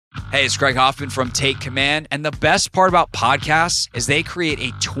Hey, it's Greg Hoffman from Take Command, and the best part about podcasts is they create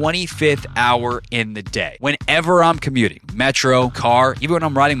a 25th hour in the day. Whenever I'm commuting, metro, car, even when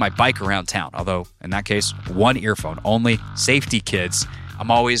I'm riding my bike around town, although in that case, one earphone only, safety kids,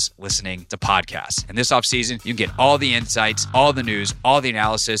 I'm always listening to podcasts. And this offseason, you can get all the insights, all the news, all the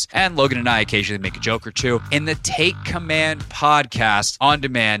analysis, and Logan and I occasionally make a joke or two in the Take Command podcast on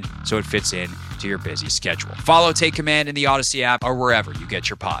demand so it fits in to your busy schedule. Follow Take Command in the Odyssey app or wherever you get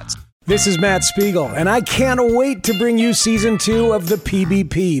your pods. This is Matt Spiegel, and I can't wait to bring you Season 2 of the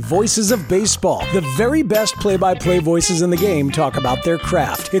PBP, Voices of Baseball. The very best play-by-play voices in the game talk about their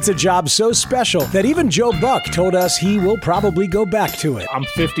craft. It's a job so special that even Joe Buck told us he will probably go back to it. I'm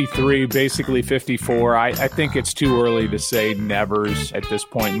 53, basically 54. I think it's too early to say nevers at this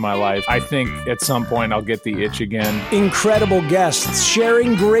point in my life. I think at some point I'll get the itch again. Incredible guests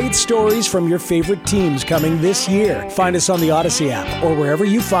sharing great stories from your favorite teams coming this year. Find us on the Odyssey app or wherever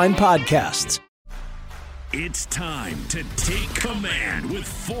you find podcasts. It's time to take command with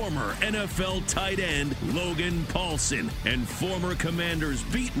former NFL tight end Logan Paulsen and former Commanders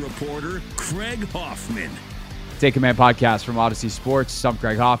beat reporter Craig Hoffman. Take Command podcast from Odyssey Sports. I'm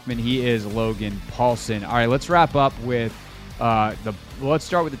Craig Hoffman. He is Logan Paulsen. All right, let's wrap up with let's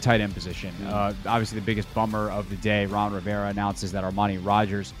start with the tight end position. Obviously, the biggest bummer of the day. Ron Rivera announces that Armani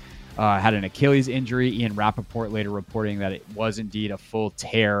Rogers had an Achilles injury. Ian Rappaport later reporting that it was indeed a full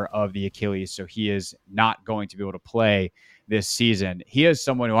tear of the Achilles, so he is not going to be able to play this season. He is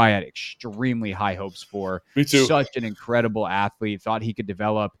someone who I had extremely high hopes for. Me too. Such an incredible athlete. Thought he could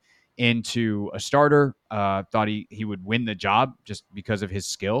develop into a starter. Thought he would win the job just because of his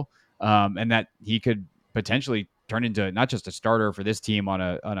skill, and that he could potentially turn into not just a starter for this team on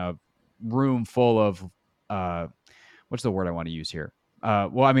a room full of what's the word I want to use here?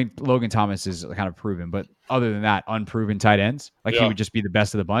 Well, I mean, Logan Thomas is kind of proven, but other than that, unproven tight ends, he would just be the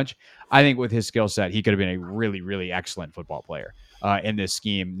best of the bunch. I think with his skill set, he could have been a really, really excellent football player in this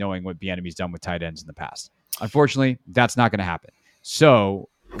scheme, knowing what Bieniemy's done with tight ends in the past. Unfortunately, that's not going to happen. So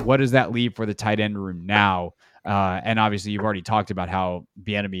what does that leave for the tight end room now? And obviously, you've already talked about how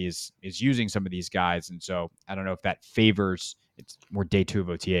Bieniemy is using some of these guys. And so I don't know if that favors – we're day 2 of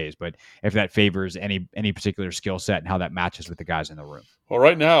OTAs, but if that favors any particular skill set and how that matches with the guys in the room. Well,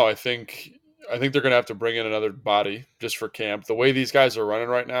 right now, I think they're going to have to bring in another body just for camp. The way these guys are running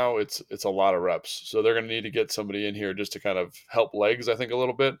right now, it's a lot of reps. So they're going to need to get somebody in here just to kind of help legs, I think, a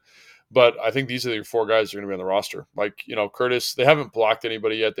little bit. But I think these are the 4 guys that are going to be on the roster. Curtis, they haven't blocked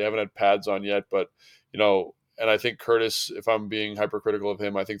anybody yet. They haven't had pads on yet. But, and I think Curtis, if I'm being hypercritical of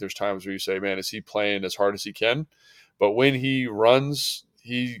him, I think there's times where you say, man, is he playing as hard as he can? But when he runs,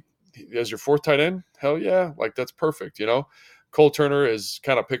 he as your 4th tight end, hell yeah, that's perfect. Cole Turner is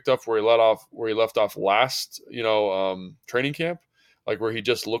kind of picked up where he left off last, training camp, where he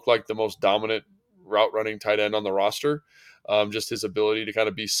just looked like the most dominant route running tight end on the roster. Just his ability to kind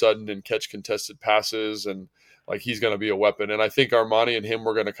of be sudden and catch contested passes, and he's going to be a weapon. And I think Armani and him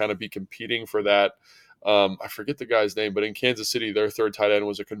were going to kind of be competing for that. I forget the guy's name, but in Kansas City, their 3rd tight end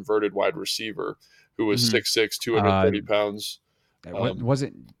was a converted wide receiver who was 6'6", 230 pounds. Was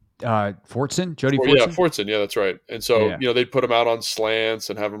it Fortson? Jody Fortson? Fortson? Yeah, Fortson. Yeah, that's right. And so, they'd put him out on slants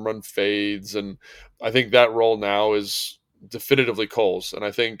and have him run fades. And I think that role now is definitively Cole's. And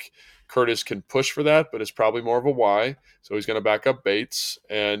I think Curtis can push for that, but it's probably more of a Y. So he's going to back up Bates.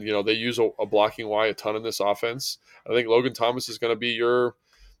 And, they use a blocking Y a ton in this offense. I think Logan Thomas is going to be your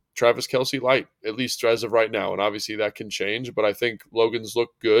Travis Kelce light, at least as of right now. And obviously that can change, but I think Logan's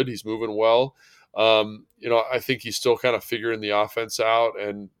looked good. He's moving well. I think he's still kind of figuring the offense out,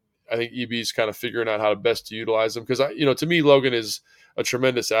 and I think EB's kind of figuring out how to best to utilize him. Because to me, Logan is a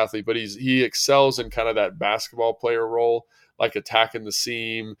tremendous athlete, but he excels in kind of that basketball player role, like attacking the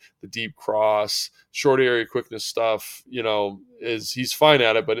seam, the deep cross, short area quickness stuff. He's fine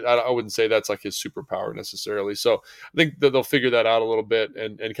at it, but I wouldn't say that's his superpower necessarily. So I think that they'll figure that out a little bit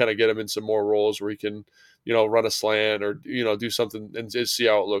and kind of get him in some more roles where he can, run a slant or, do something and just see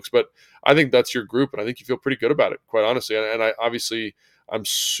how it looks. But I think that's your group, and I think you feel pretty good about it, quite honestly. And I'm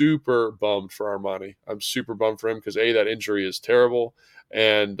super bummed for Armani. I'm super bummed for him because, that injury is terrible.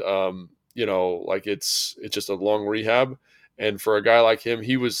 And, it's just a long rehab. And for a guy like him,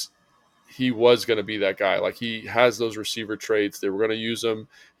 he was going to be that guy. He has those receiver traits. They were going to use him.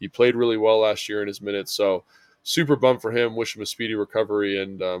 He played really well last year in his minutes. So super bummed for him. Wish him a speedy recovery.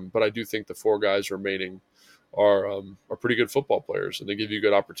 And but I do think the 4 guys remaining are pretty good football players, and they give you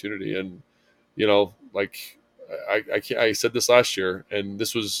good opportunity. And I said this last year, and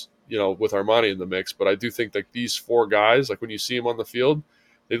this was with Armani in the mix, but I do think these 4 guys, when you see them on the field,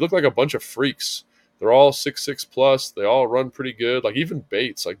 they look like a bunch of freaks they're all 6'6" plus. They all run pretty good. Like even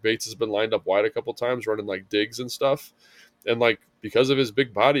Bates has been lined up wide a couple times, running like digs and stuff. And like because of his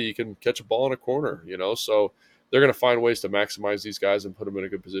big body, he can catch a ball in a corner, So they're going to find ways to maximize these guys and put them in a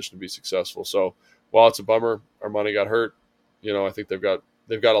good position to be successful. So while it's a bummer, Armani got hurt, I think they've got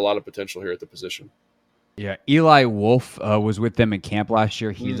a lot of potential here at the position. Yeah, Eli Wolf was with them in camp last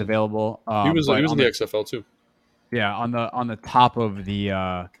year. He's available. He was in the XFL too. Yeah, on the top of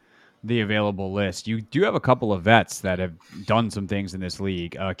the available list, you do have a couple of vets that have done some things in this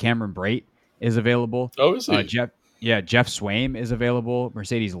league. Cameron Brate is available. Oh, is he? Jeff Swaim is available.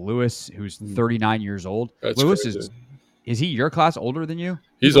 Mercedes Lewis, who's 39 years old. That's Lewis crazy. Is he your class, older than you?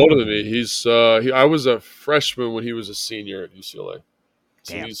 He's older than me. I was a freshman when he was a senior at UCLA.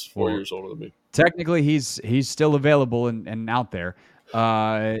 So Damn. He's 4 years older than me. Technically, he's still available and out there.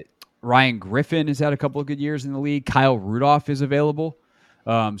 Ryan Griffin has had a couple of good years in the league. Kyle Rudolph is available.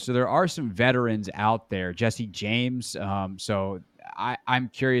 So there are some veterans out there. Jesse James. So I'm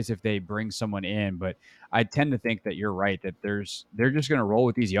curious if they bring someone in, but I tend to think that you're right, that they're just going to roll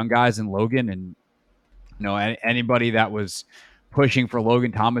with these young guys in Logan. And, anybody that was pushing for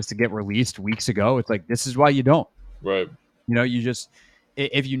Logan Thomas to get released weeks ago, it's like, this is why you don't. Right. You just,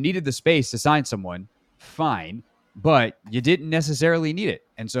 if you needed the space to sign someone, fine, but you didn't necessarily need it.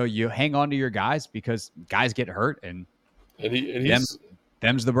 And so you hang on to your guys because guys get hurt and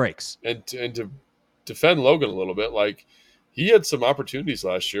them's the breaks. And to defend Logan a little bit, like he had some opportunities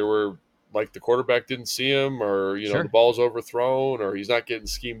last year where like the quarterback didn't see him, or Sure. the ball's overthrown, or he's not getting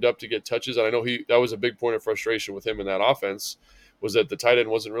schemed up to get touches. And I know that was a big point of frustration with him in that offense, was that the tight end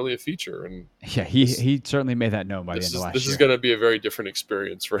wasn't really a feature. And yeah, he certainly made that known by the end of last year. This is going to be a very different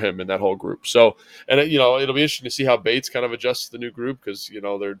experience for him and that whole group. So, and it'll be interesting to see how Bates kind of adjusts to the new group, because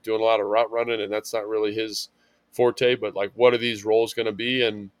they're doing a lot of route running, and that's not really his forte. But like, what are these roles going to be?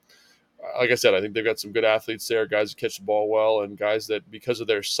 And like I said, I think they've got some good athletes there, guys that catch the ball well, and guys that, because of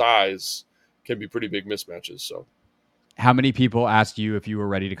their size, can be pretty big mismatches. So, how many people asked you if you were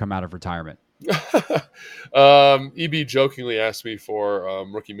ready to come out of retirement? EB jokingly asked me for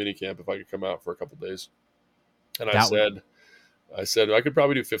rookie minicamp if I could come out for a couple days, and I said I could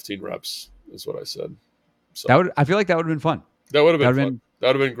probably do 15 reps. Is what I said. So I feel like that would have been fun. That would have been fun. That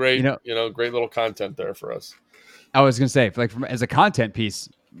would have been great. Great little content there for us. I was gonna say, like, as a content piece,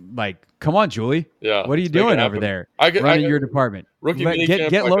 like, come on, Julie. Yeah. What are you doing over there? Running your department. Rookie minicamp.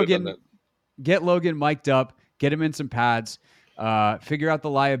 Get Logan mic'd up. Get him in some pads. Figure out the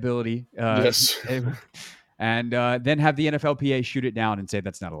liability. Yes. And then have the NFLPA shoot it down and say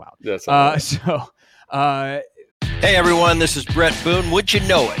that's not allowed. That's not allowed. Hey everyone, this is Brett Boone. Would you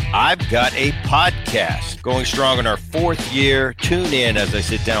know it? I've got a podcast going strong in our 4th year. Tune in as I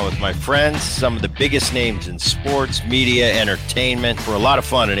sit down with my friends, some of the biggest names in sports, media, entertainment, for a lot of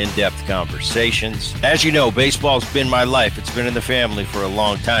fun and in-depth conversations. As you know, baseball's been my life. It's been in the family for a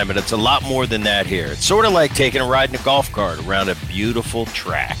long time, but it's a lot more than that here. It's sort of like taking a ride in a golf cart around a beautiful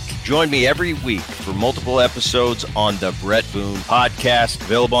track. Join me every week for multiple episodes on the Brett Boone Podcast,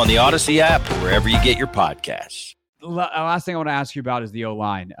 available on the Odyssey app or wherever you get your podcasts. Last thing I want to ask you about is the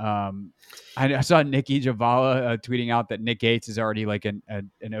O-line. I saw Nikki Javala tweeting out that Nick Gates is already like an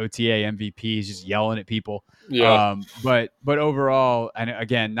OTA MVP. He's just yelling at people. Yeah. But overall, and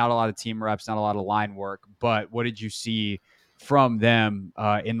again, not a lot of team reps, not a lot of line work. But what did you see from them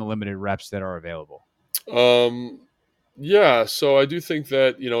in the limited reps that are available? Yeah, so I do think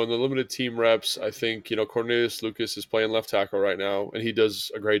that, in the limited team reps, I think, Cornelius Lucas is playing left tackle right now, and he does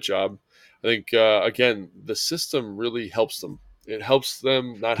a great job. I think, again, the system really helps them. It helps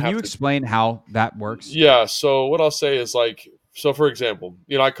them not have to. Can you explain how that works? Yeah, so what I'll say is, so for example,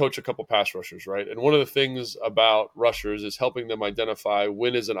 I coach a couple pass rushers, right? And one of the things about rushers is helping them identify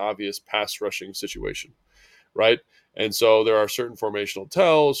when is an obvious pass rushing situation, right? And so there are certain formational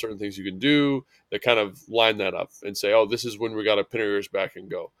tells, certain things you can do that kind of line that up and say, oh, this is when we got to pin our ears back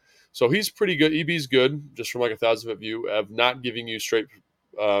and go. So he's pretty good. EB's good, just from like a 1,000-foot view, of not giving you straight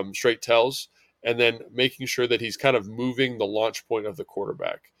tells, and then making sure that he's kind of moving the launch point of the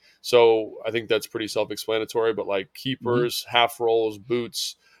quarterback. So I think that's pretty self-explanatory, but like keepers, half rolls,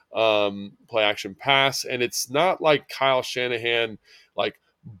 boots, play action pass. And it's not like Kyle Shanahan, like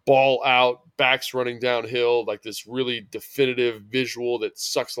ball out, backs running downhill, like this really definitive visual that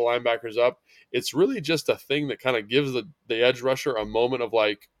sucks the linebackers up. It's really just a thing that kind of gives the edge rusher a moment of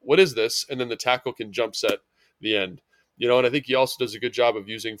like, what is this? And then the tackle can jump set the end. And I think he also does a good job of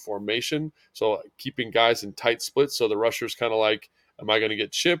using formation. So keeping guys in tight splits. So the rusher's kind of like, am I going to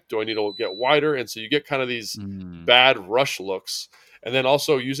get chipped? Do I need to get wider? And so you get kind of these bad rush looks. And then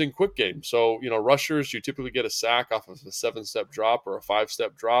also using quick game. So, rushers, you typically get a sack off of a 7-step drop or a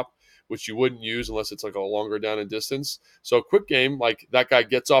 5-step drop, which you wouldn't use unless it's like a longer down and distance. So quick game, like that guy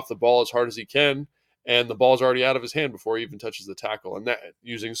gets off the ball as hard as he can, and the ball's already out of his hand before he even touches the tackle. And that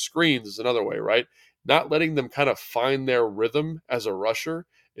using screens is another way, right? Not letting them kind of find their rhythm as a rusher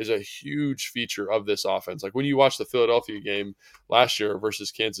is a huge feature of this offense. Like when you watch the Philadelphia game last year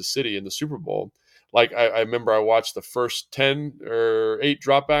versus Kansas City in the Super Bowl, like I remember I watched the first 10 or 8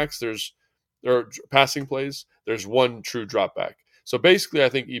 dropbacks. Or passing plays, there's one true dropback. So basically, I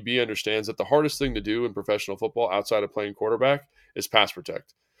think EB understands that the hardest thing to do in professional football outside of playing quarterback is pass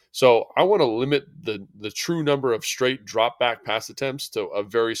protect. So I want to limit the true number of straight drop back pass attempts to a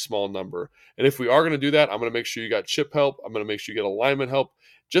very small number. And if we are going to do that, I'm going to make sure you got chip help. I'm going to make sure you get alignment help,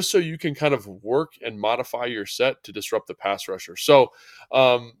 just so you can kind of work and modify your set to disrupt the pass rusher. So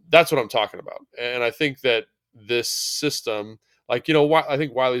that's what I'm talking about. And I think that this system, like, I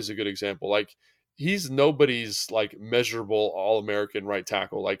think Wiley's a good example. Like, he's nobody's like measurable All-American right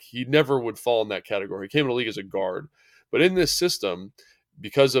tackle. Like, he never would fall in that category. He came in the league as a guard. But in this system,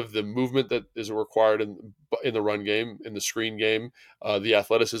 because of the movement that is required in the run game, in the screen game, the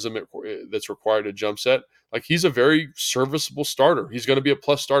athleticism that's required to jump set, like, he's a very serviceable starter. He's going to be a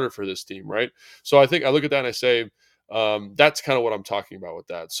plus starter for this team, right? So I think I look at that and I say, that's kind of what I'm talking about with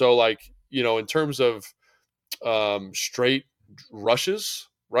that. So, like, in terms of straight rushes,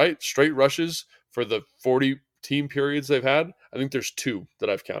 right? Straight rushes for the 40 team periods they've had, I think there's 2 that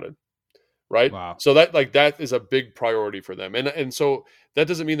I've counted. Right. Wow. So that is a big priority for them. And so that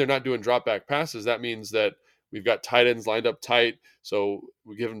doesn't mean they're not doing drop back passes. That means that we've got tight ends lined up tight. So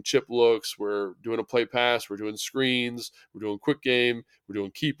we give them chip looks. We're doing a play pass. We're doing screens. We're doing quick game. We're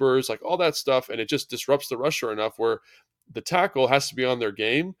doing keepers, like all that stuff. And it just disrupts the rusher enough where the tackle has to be on their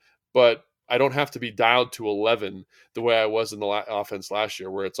game, but I don't have to be dialed to 11 the way I was in the offense last year,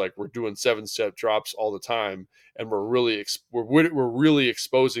 where it's like we're doing 7-step drops all the time, and we're really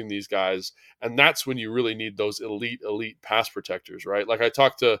exposing these guys, and that's when you really need those elite pass protectors, right? Like I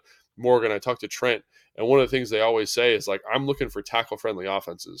talked to Morgan, I talked to Trent, and one of the things they always say is like, I'm looking for tackle-friendly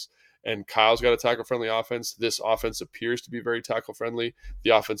offenses, and Kyle's got a tackle-friendly offense. This offense appears to be very tackle-friendly.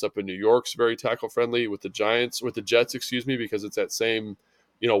 The offense up in New York's very tackle-friendly with the Jets, because it's that same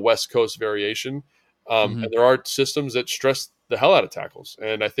West Coast variation. And there are systems that stress the hell out of tackles.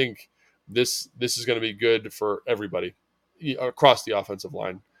 And I think this is going to be good for everybody across the offensive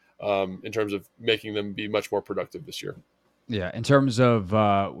line in terms of making them be much more productive this year. Yeah. In terms of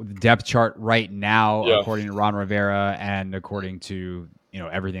the depth chart right now, according to Ron Rivera and according to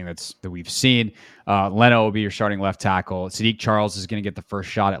everything that we've seen, Leno will be your starting left tackle. Sadiq Charles is going to get the first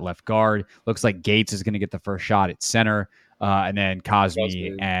shot at left guard. Looks like Gates is going to get the first shot at center. And then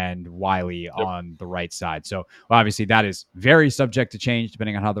Cosme and Wiley on the right side. So obviously that is very subject to change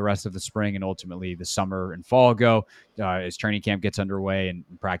depending on how the rest of the spring and ultimately the summer and fall go as training camp gets underway and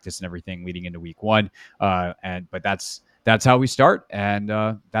practice and everything leading into week 1. But that's how we start. And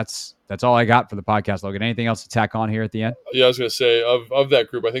that's all I got for the podcast, Logan. Anything else to tack on here at the end? Yeah, I was going to say of that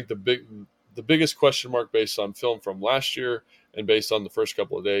group, I think the biggest question mark based on film from last year and based on the first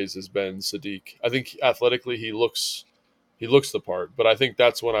couple of days has been Sadiq. I think athletically he looks the part, but I think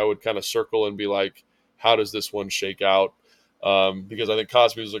that's when I would kind of circle and be like, how does this one shake out? Because I think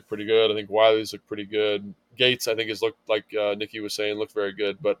Cosme's looked pretty good. I think Wiley's looked pretty good. Gates, I think, has looked, like Nikki was saying, looked very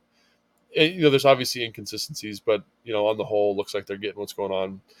good. But, there's obviously inconsistencies, but, on the whole, looks like they're getting what's going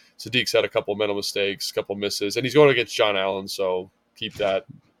on. Sadiq's had a couple mental mistakes, a couple misses, and he's going against John Allen, so keep that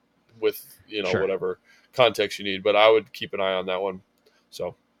with, Sure. whatever context you need. But I would keep an eye on that one.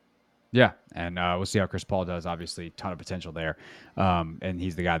 So. Yeah, and we'll see how Chris Paul does. Obviously, ton of potential there, and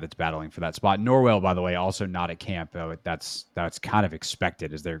he's the guy that's battling for that spot. Norwell, by the way, also not at camp. That's kind of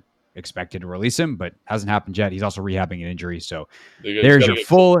expected, as they're expected to release him, but hasn't happened yet. He's also rehabbing an injury, so there's your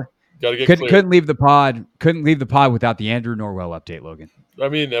full. Couldn't leave the pod. Couldn't leave the pod without the Andrew Norwell update, Logan. I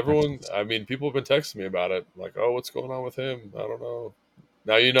mean, people have been texting me about it, like, oh, what's going on with him? I don't know.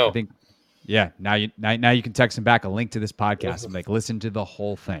 Now you know. I think. Yeah, now you can text him back a link to this podcast and listen to the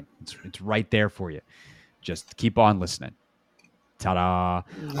whole thing. It's right there for you. Just keep on listening. Ta-da!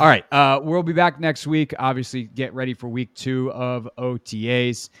 All right, we'll be back next week. Obviously, get ready for week 2 of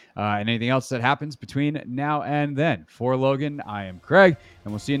OTAs and anything else that happens between now and then. For Logan, I am Craig,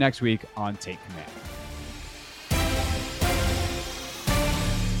 and we'll see you next week on Take Command.